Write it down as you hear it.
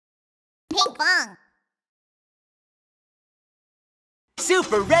Pinkfong.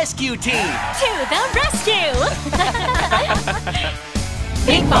 Super Rescue Team! To the rescue!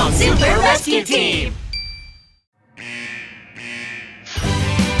 Pinkfong Super Rescue Team!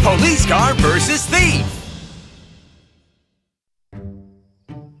 Police car versus thief!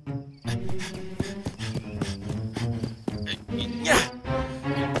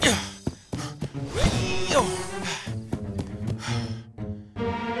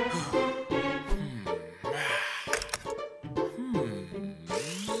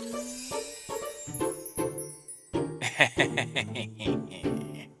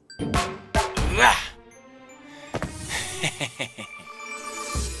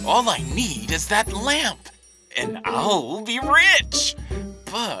 All I need is that lamp, and I'll be rich.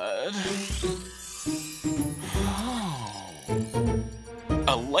 But...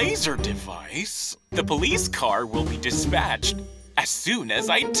 a laser device? The police car will be dispatched as soon as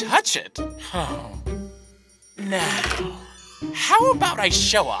I touch it. Now, how about I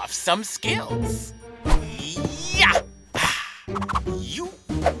show off some skills? Yeah! You...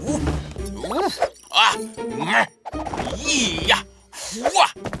 Yeah!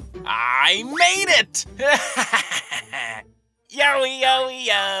 I made it! Yo, yo,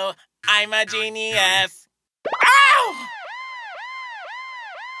 yo! I'm a genius! Ow!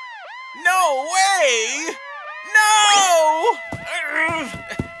 No way! No!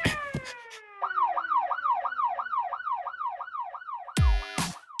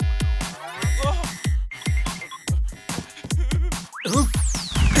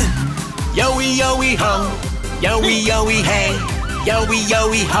 Yoey, yoey, ho! Yoey, yoey, hey! Yoey,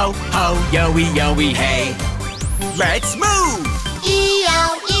 yoey, ho, ho! Yoey, yoey, hey! Let's move!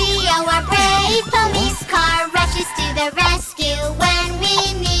 E-O, E-O, our brave police car rushes to the rescue when we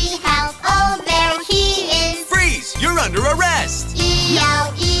need help. Oh, there he is! Freeze! You're under arrest!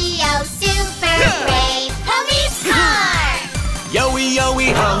 E-O, E-O, super brave police car! Yoey,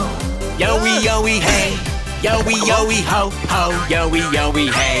 yoey, ho! Yoey, yoey, hey! Yoey, yoey, ho, ho! Yoey, yoey,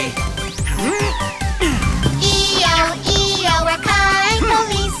 hey! E-O, E-O, our kind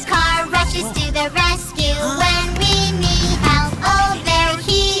police car rushes to the rescue when we need help. Oh, there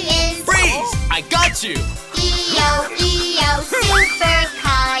he is! Freeze! I got you! E-O, E-O, super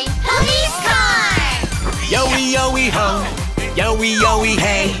kind police car! Yoey, yoey, ho! Yoey, yoey,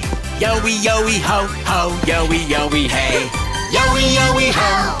 hey! Yoey, yoey, ho, ho! Yoey, yoey, hey! Yoey, yoey,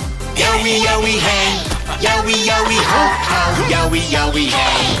 ho! Yoey, yoey, hey! Yoey, yoey, ho, ho! Yoey, yoey,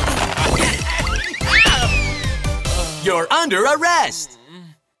 hey! You're under arrest!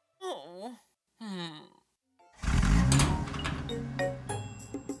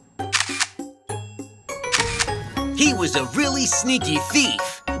 He was a really sneaky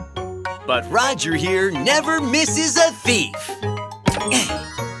thief. But Roger here never misses a thief.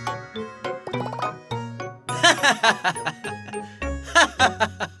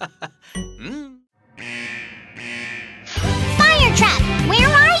 Firetruck, where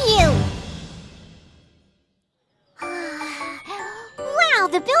are you? Wow,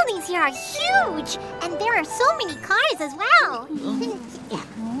 the buildings here are huge, and there are so many cars as well.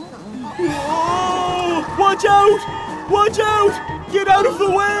 Oh, watch out! Watch out! Get out of the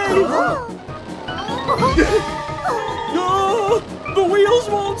way! No, the wheels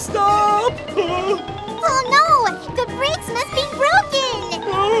won't stop! Oh no, the brakes must be broken!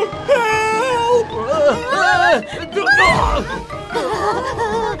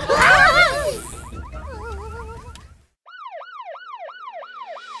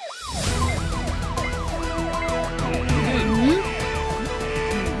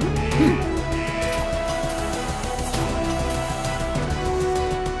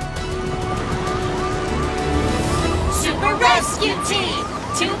 Super Rescue Team!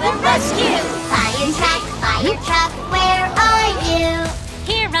 To the rescue! Firetruck, where are you?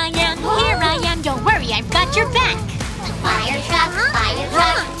 Here I am, don't worry, I've got your back! Firetruck,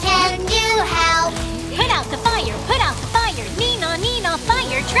 can you help? Put out the fire, Nina, Nina,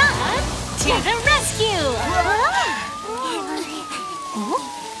 fire truck! To the rescue!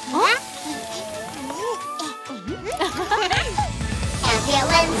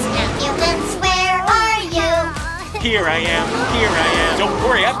 Ambulance, where are you? Here I am. Don't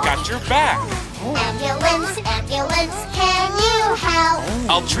worry, I've got your back. Ambulance, can you help?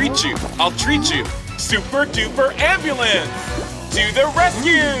 I'll treat you. Super duper ambulance! To the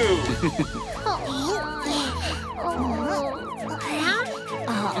rescue!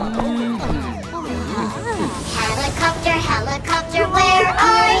 Helicopter, where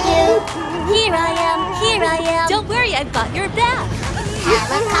are you? Here I am, don't worry, I've got your back!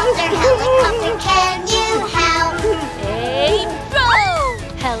 Helicopter, can you help? Hey, roll!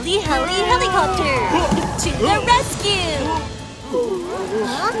 Helicopter! To the rescue!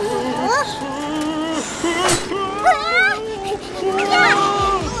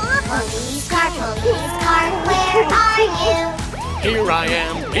 Police car, where are you? Here I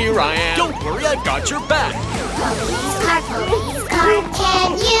am. Don't worry, I've got your back. Police car,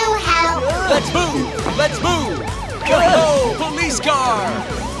 can you help? Let's move. Go, police car!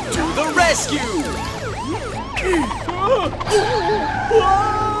 To the rescue!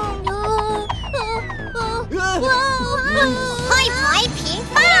 Hoi, hoi,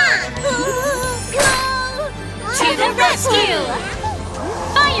 Pinkfong! To the rescue!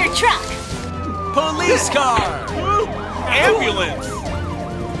 Fire truck! Police car! Ambulance!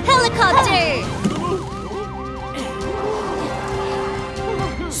 Helicopter!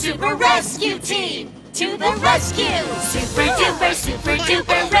 Super Rescue Team! To the rescue! Super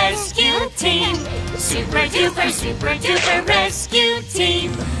duper rescue team! Super duper rescue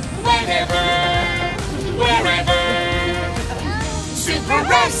team! Whenever, wherever! Super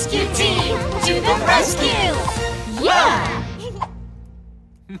Rescue Team! To the rescue! Yeah!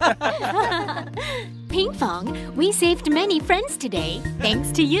 Pinkfong, we saved many friends today,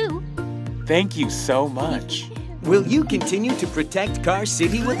 thanks to you. Thank you so much. Will you continue to protect Car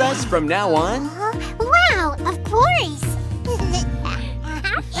City with us from now on? Wow, of course!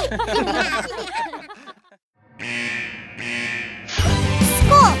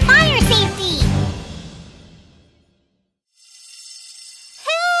 School fire safety!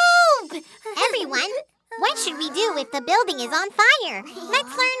 Help! Everyone, what should we do if the building is on fire?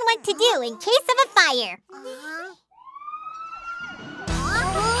 Let's learn what to do in case of a fire.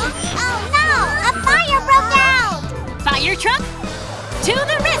 Oh no! A fire broke out! Fire truck, to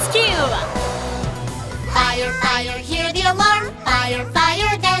the rescue! Fire, fire, hear the alarm. Fire,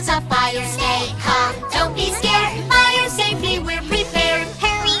 fire, there's a fire. Stay calm, don't be scared. Fire safety, we're prepared.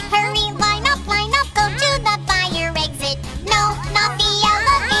 Hurry, hurry, line up, go to the fire exit. No, not the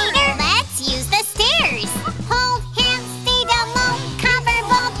elevator. Let's use the stairs. Hold hands, stay down low. Cover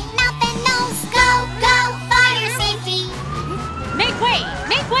both mouth and nose. Go, go, fire safety. Make way,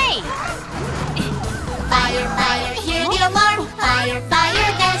 make way! Fire, fire, hear the alarm. Fire,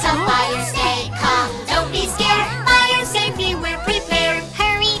 fire, there's a fire. Stay calm, don't be scared. Fire safety, we're prepared.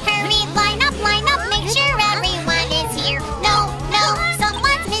 Hurry, hurry, line up, make sure everyone is here. No, no,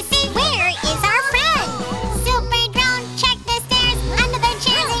 someone's missing. Where is our friend? Super drone, check the stairs, under the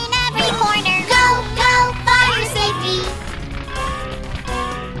chairs in every corner. Go, go, fire safety.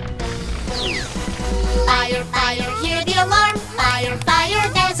 Fire, fire, hear the alarm. Fire, fire,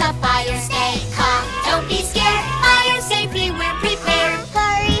 there's a fire. Stay calm, don't be scared. Fire safety, we're prepared.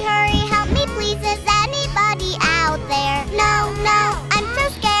 Hurry, hurry, help me please. Is anybody out there? No, no, I'm so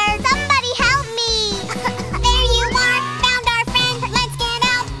scared. Somebody help me. There you are, found our friend. Let's get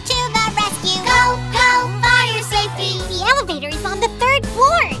out to the rescue. Go, go, fire safety. The elevator is on the 3rd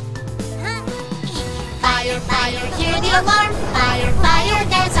floor. Fire, fire, hear the alarm. Fire, fire,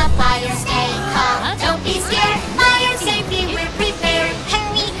 there's a fire. Stay calm, don't be scared. Fire safety, we're prepared.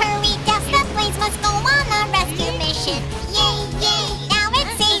 Hurry, hurry, guess the place must go on a rescue mission. Yay, yay, now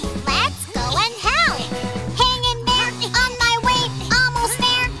it's safe. Let's go and help. Hang in there, on my way, almost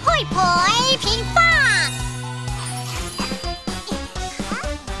there. Hoi, hoi, Pinkfong.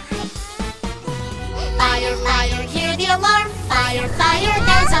 Fire, fire, hear the alarm. Fire, fire,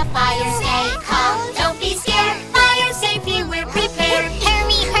 there's a fire. Stay calm, don't be scared. Fire safety, we're prepared.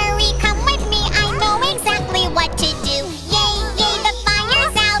 Hurry, hurry, come with me. I know exactly what to do. Yay, yay, the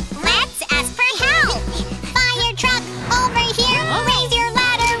fire's out. Let's ask for help. Fire truck, over here. Raise your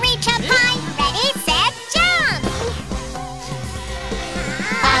ladder, reach up high. Ready, set, jump.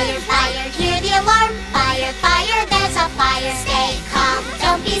 Fire, fire, hear the alarm. Fire, fire, there's a fire. Stay calm,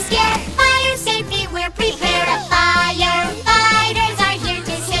 don't be scared. Fire safety, we're prepared. The firefighters are here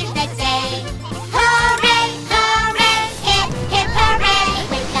to save the day. Hooray, hooray, hip, hip, hooray.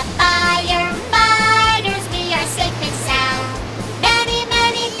 With the firefighters, we are safe and sound. Many,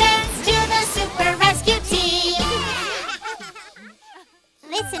 many thanks to the Super Rescue Team.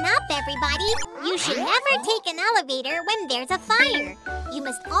 Listen up, everybody. You should never take an elevator when there's a fire. You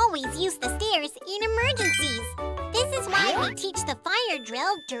must always use the stairs in emergencies. This is why we teach the fire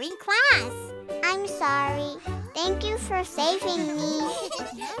drill during class. I'm sorry. Thank you for saving me.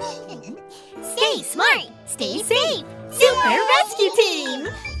 Stay smart, stay safe! Super Rescue Team!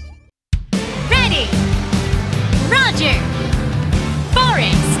 Ready! Roger!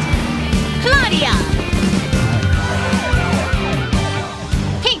 Forrest! Cloudia!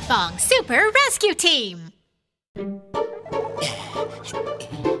 Pinkfong Super Rescue Team!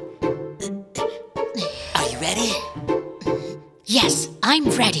 Are you ready? Yes, I'm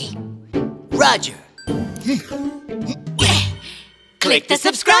ready. Roger. Click the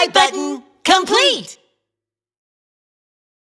subscribe button. Complete.